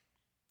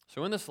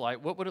 So in this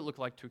light, what would it look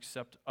like to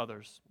accept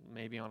others,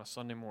 maybe on a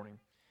Sunday morning,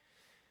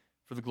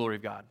 for the glory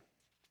of God?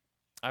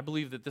 I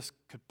believe that this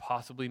could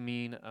possibly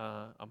mean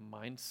a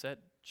mindset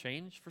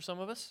change for some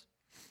of us.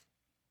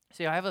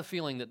 See, I have a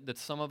feeling that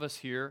some of us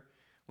here,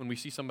 when we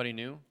see somebody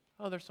new,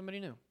 oh, there's somebody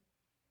new.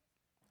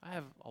 I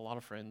have a lot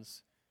of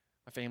friends.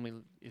 My family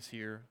is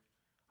here.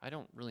 I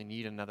don't really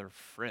need another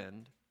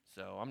friend,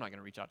 so I'm not going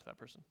to reach out to that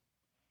person.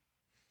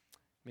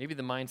 Maybe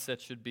the mindset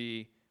should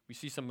be, we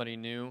see somebody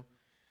new,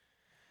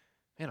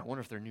 man, I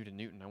wonder if they're new to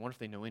Newton. I wonder if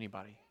they know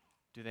anybody.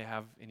 Do they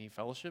have any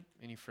fellowship,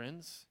 any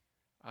friends?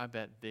 I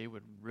bet they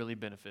would really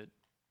benefit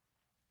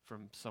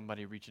from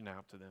somebody reaching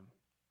out to them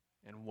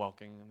and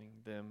welcoming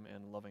them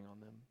and loving on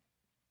them.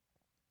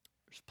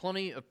 There's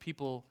plenty of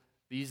people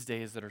these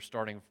days that are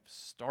starving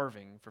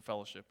for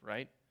fellowship,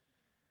 right?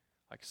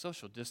 Like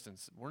social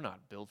distance, we're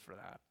not built for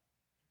that.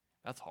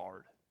 That's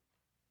hard.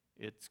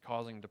 It's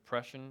causing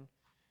depression.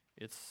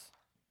 It's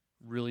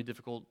really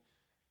difficult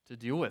to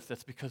deal with.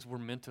 That's because we're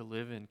meant to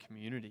live in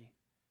community.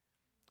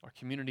 Our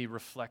community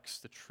reflects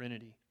the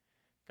Trinity.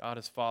 God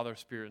is Father,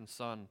 Spirit, and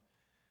Son.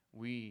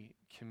 We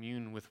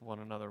commune with one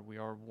another. We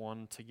are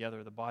one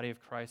together. The body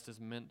of Christ is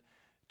meant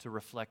to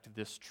reflect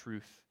this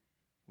truth.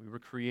 We were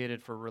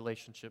created for a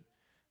relationship.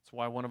 That's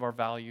why one of our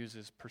values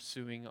is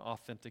pursuing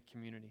authentic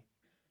community.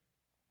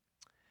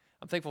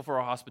 I'm thankful for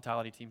our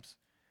hospitality teams.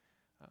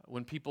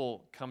 When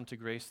people come to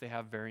Grace, they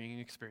have varying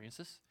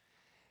experiences.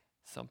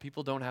 Some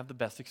people don't have the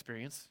best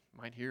experience.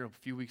 You might hear a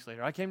few weeks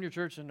later, I came to your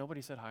church and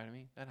nobody said hi to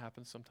me. That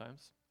happens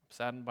sometimes. I'm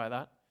saddened by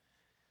that.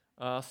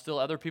 Still,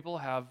 other people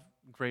have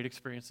great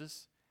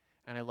experiences,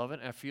 and I love it,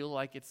 and I feel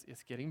like it's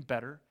getting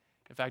better.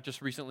 In fact,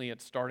 just recently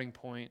at Starting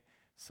Point,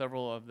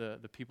 several of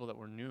the people that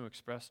were new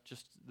expressed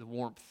just the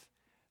warmth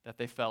that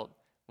they felt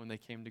when they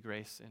came to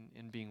Grace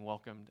and being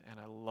welcomed, and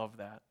I love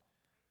that.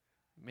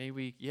 May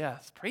we,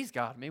 yes, praise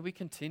God, may we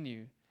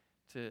continue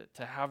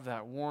to have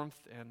that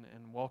warmth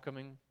and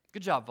welcoming.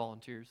 Good job,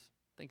 volunteers.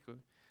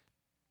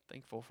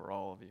 Thankful for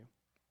all of you.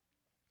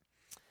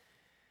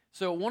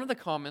 So one of the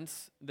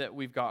comments that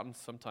we've gotten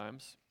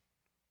sometimes,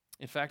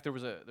 in fact, there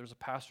was a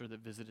pastor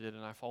that visited,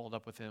 and I followed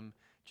up with him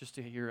just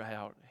to hear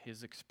how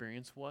his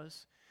experience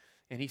was.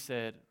 And he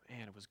said,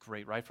 man, it was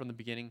great right from the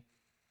beginning.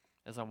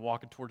 As I'm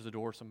walking towards the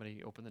door,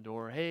 somebody opened the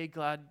door. Hey,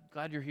 glad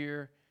you're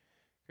here.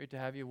 Great to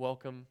have you.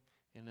 Welcome.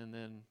 And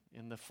then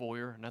in the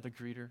foyer, another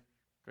greeter.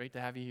 Great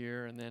to have you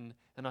here. And then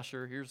an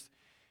usher. Here's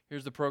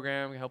the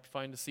program. We help you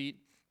find a seat.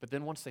 But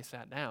then once they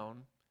sat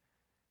down,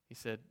 he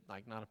said,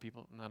 like, not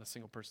a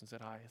single person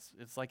said hi.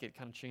 It's like it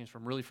kind of changed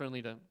from really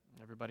friendly to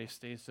everybody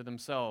stays to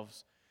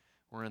themselves.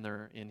 We're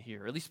in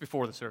here, at least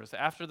before the service.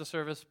 After the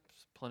service,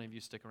 plenty of you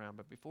stick around.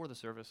 But before the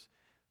service,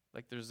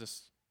 like there's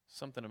this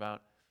something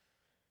about,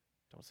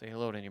 don't say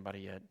hello to anybody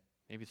yet.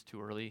 Maybe it's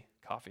too early.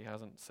 Coffee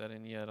hasn't set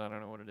in yet. I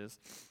don't know what it is.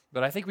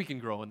 But I think we can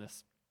grow in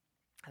this.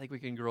 I think we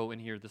can grow in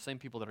here. The same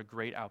people that are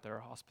great out there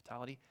at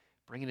hospitality,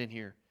 bring it in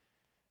here.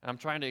 And I'm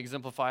trying to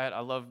exemplify it. I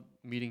love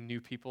meeting new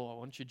people.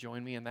 Why don't you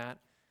join me in that?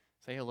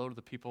 Say hello to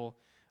the people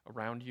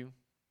around you.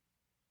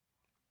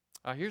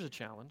 Here's a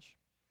challenge.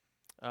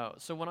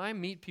 So when I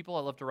meet people,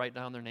 I love to write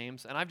down their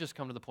names. And I've just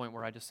come to the point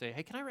where I just say,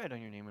 hey, can I write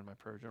down your name in my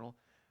prayer journal?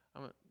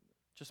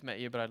 Just met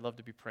you, but I'd love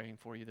to be praying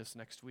for you this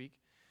next week.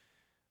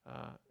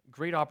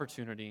 Great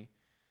opportunity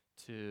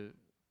to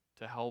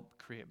help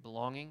create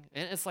belonging.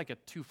 And it's like a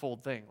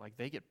twofold thing. Like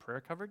they get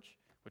prayer coverage,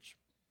 which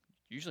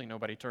usually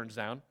nobody turns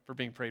down for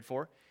being prayed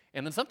for.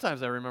 And then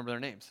sometimes I remember their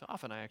names.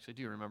 Often I actually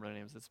do remember their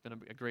names. It's been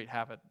a great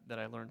habit that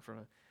I learned from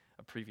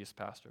a previous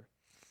pastor.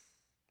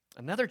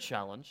 Another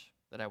challenge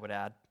that I would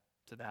add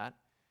to that,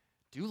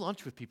 do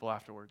lunch with people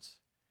afterwards.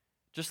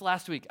 Just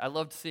last week, I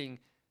loved seeing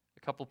a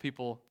couple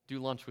people do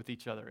lunch with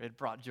each other. It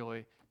brought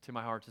joy to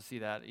my heart to see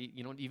that.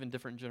 You know, even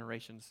different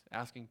generations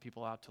asking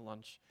people out to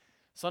lunch.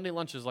 Sunday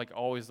lunch is like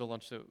always the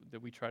lunch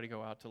that we try to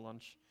go out to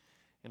lunch.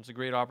 And it's a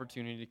great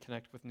opportunity to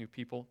connect with new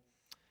people.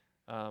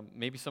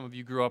 Maybe some of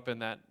you grew up in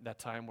that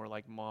time where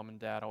like mom and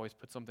dad always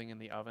put something in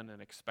the oven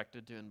and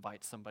expected to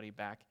invite somebody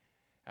back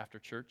after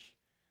church.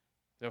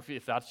 So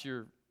if that's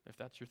your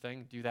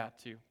thing, do that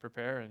too.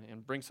 Prepare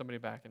and bring somebody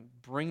back and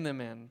bring them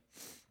in.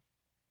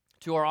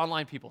 To our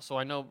online people. So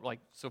I know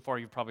like so far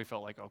you've probably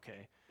felt like,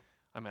 okay,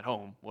 I'm at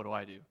home. What do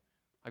I do?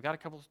 I've got a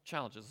couple of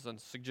challenges and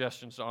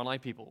suggestions to online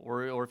people,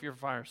 or if you're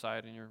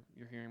Fireside and you're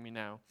hearing me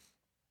now,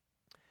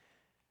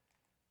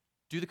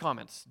 do the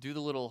comments. Do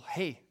the little,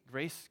 hey,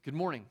 Grace, good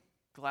morning.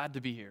 Glad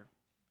to be here.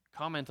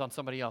 Comment on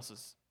somebody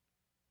else's.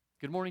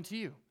 Good morning to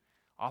you.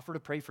 Offer to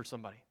pray for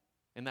somebody.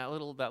 And that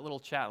little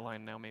chat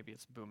line now, maybe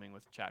it's booming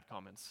with chat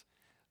comments.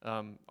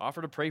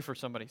 Offer to pray for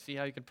somebody. See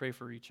how you can pray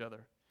for each other.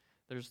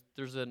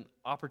 There's an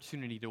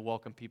opportunity to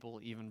welcome people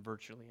even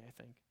virtually, I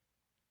think.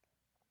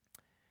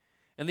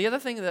 And the other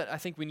thing that I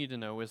think we need to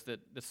know is that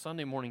the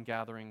Sunday morning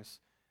gatherings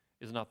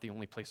is not the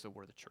only place that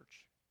we're the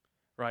church,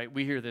 right?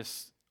 We hear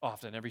this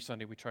often. Every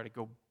Sunday we try to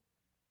go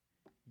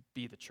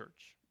be the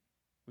church.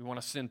 We want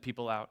to send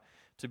people out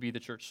to be the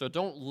church. So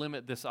don't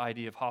limit this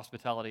idea of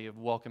hospitality, of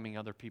welcoming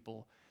other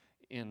people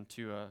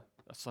into a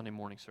Sunday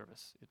morning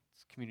service.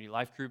 It's community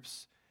life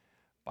groups,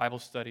 Bible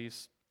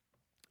studies,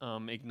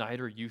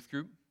 Igniter youth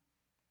group.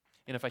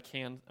 And if I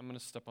can, I'm going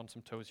to step on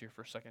some toes here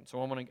for a second.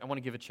 So I want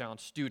to give a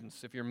challenge.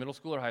 Students, if you're middle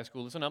school or high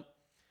school, listen up.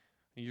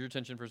 I need your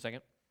attention for a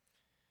second.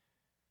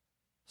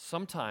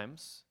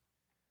 Sometimes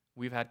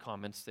we've had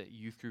comments that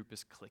youth group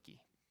is cliquey.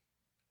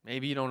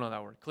 Maybe you don't know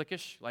that word.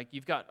 Cliquish, like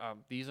you've got,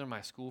 these are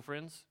my school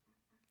friends.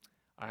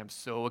 I'm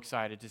so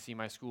excited to see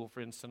my school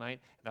friends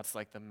tonight. That's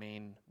like the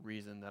main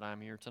reason that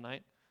I'm here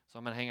tonight. So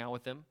I'm going to hang out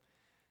with them.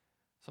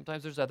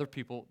 Sometimes there's other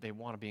people, they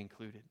want to be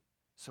included.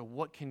 So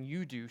what can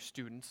you do,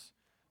 students,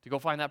 to go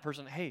find that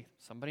person? Hey,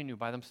 somebody new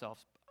by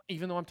themselves.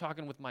 Even though I'm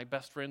talking with my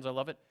best friends, I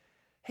love it.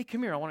 Hey,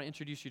 come here, I want to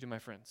introduce you to my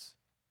friends.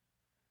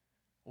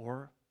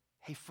 Or,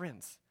 hey,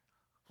 friends,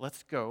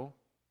 let's go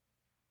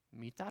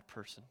meet that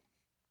person.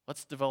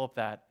 Let's develop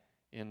that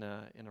in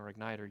our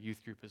Igniter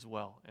youth group as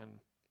well and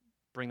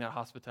bring that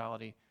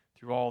hospitality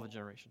through all the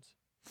generations.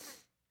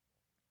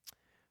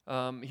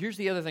 Here's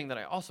the other thing that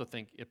I also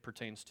think it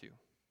pertains to.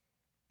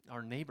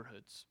 Our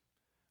neighborhoods,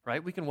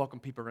 right? We can welcome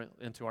people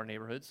into our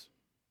neighborhoods.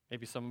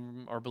 Maybe some of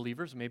them are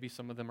believers, maybe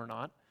some of them are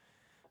not.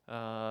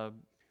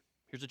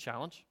 Here's a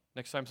challenge.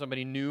 Next time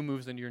somebody new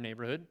moves into your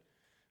neighborhood,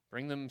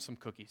 bring them some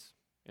cookies.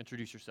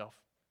 Introduce yourself.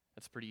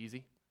 That's pretty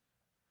easy.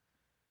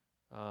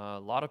 A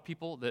lot of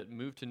people that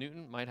move to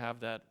Newton might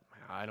have that,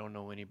 I don't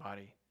know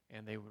anybody,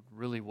 and they would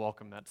really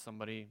welcome that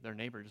somebody, their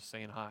neighbor, just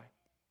saying hi.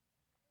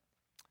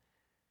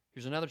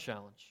 Here's another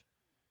challenge.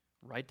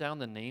 Write down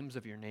the names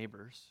of your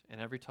neighbors,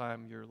 and every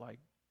time you're like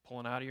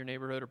pulling out of your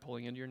neighborhood or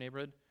pulling into your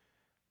neighborhood,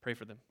 pray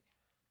for them.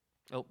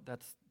 Oh,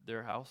 that's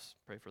their house.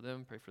 Pray for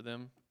them, pray for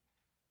them.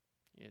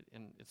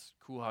 And it's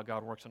cool how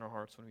God works in our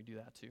hearts when we do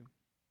that too.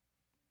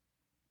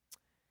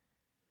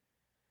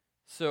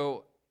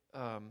 So,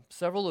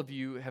 several of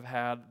you have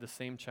had the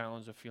same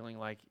challenge of feeling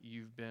like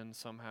you've been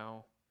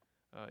somehow,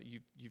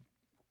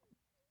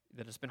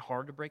 that it's been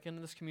hard to break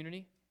into this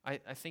community. I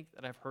think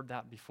that I've heard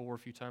that before a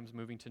few times.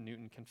 Moving to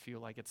Newton can feel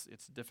like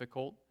it's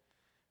difficult,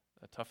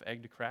 a tough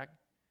egg to crack.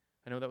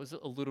 I know that was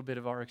a little bit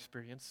of our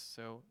experience,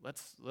 so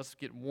let's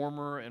get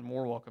warmer and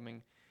more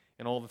welcoming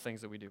in all the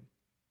things that we do.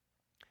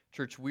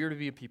 Church, we are to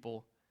be a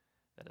people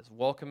that is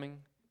welcoming,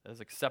 that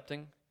is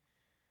accepting,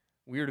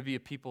 We are to be a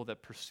people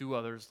that pursue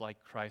others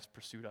like Christ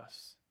pursued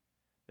us,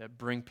 that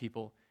bring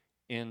people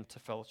into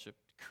fellowship,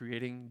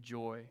 creating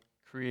joy,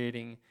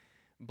 creating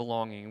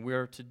belonging. We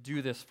are to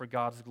do this for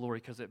God's glory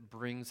because it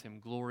brings him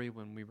glory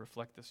when we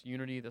reflect this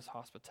unity, this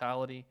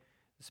hospitality,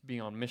 this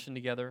being on mission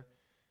together.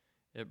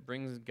 It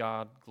brings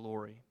God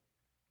glory.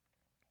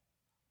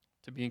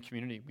 To be in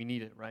community, we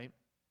need it, right?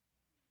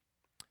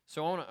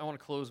 So I want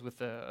to close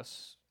with an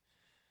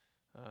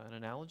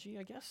analogy,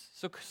 I guess.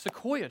 So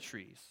sequoia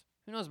trees.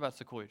 Who knows about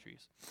sequoia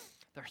trees?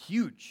 They're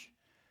huge.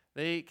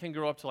 They can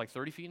grow up to like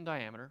 30 feet in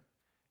diameter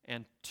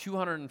and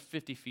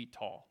 250 feet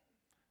tall.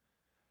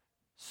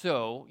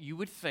 So you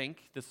would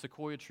think the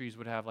sequoia trees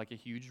would have like a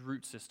huge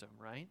root system,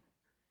 right?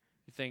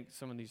 You think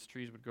some of these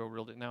trees would grow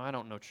real deep. Now, I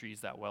don't know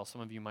trees that well.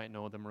 Some of you might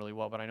know them really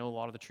well, but I know a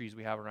lot of the trees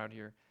we have around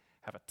here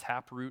have a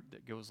tap root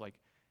that goes like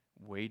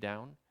way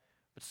down.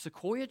 But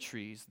sequoia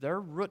trees, their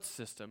root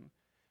system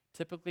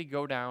typically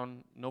go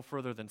down no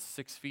further than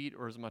 6 feet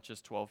or as much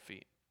as 12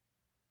 feet.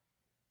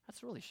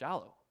 That's really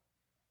shallow.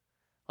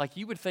 Like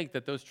you would think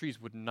that those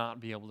trees would not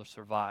be able to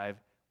survive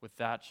with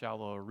that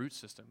shallow a root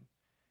system.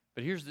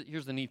 But here's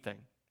the neat thing.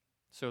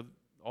 So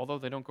although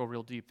they don't go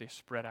real deep, they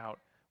spread out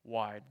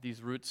wide.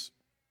 These roots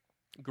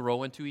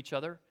grow into each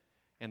other,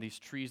 and these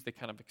trees, they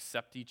kind of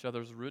accept each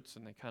other's roots,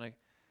 and they kind of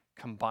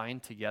combine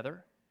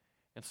together.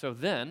 And so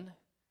then,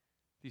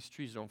 these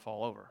trees don't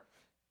fall over.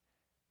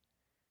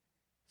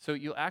 So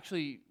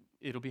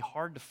it'll be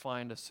hard to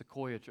find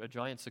a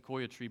giant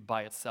sequoia tree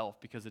by itself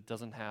because it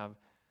doesn't have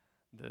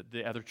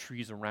the other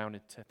trees around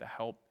it to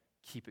help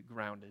keep it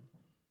grounded,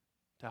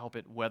 to help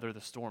it weather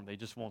the storm. They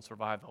just won't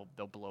survive.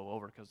 They'll blow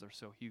over because they're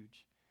so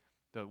huge.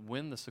 But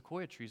when the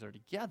sequoia trees are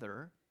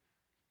together,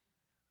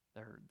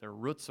 their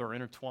roots are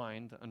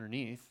intertwined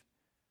underneath,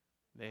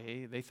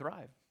 they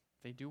thrive.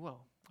 They do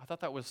well. I thought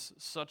that was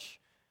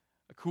such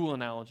a cool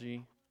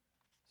analogy,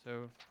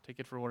 so take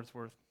it for what it's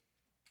worth.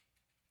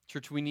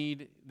 Church, we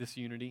need this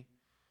unity.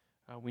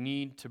 We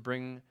need to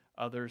bring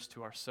others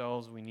to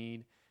ourselves. We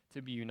need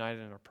to be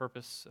united in our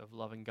purpose of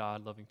loving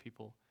God, loving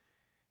people,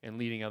 and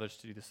leading others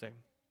to do the same.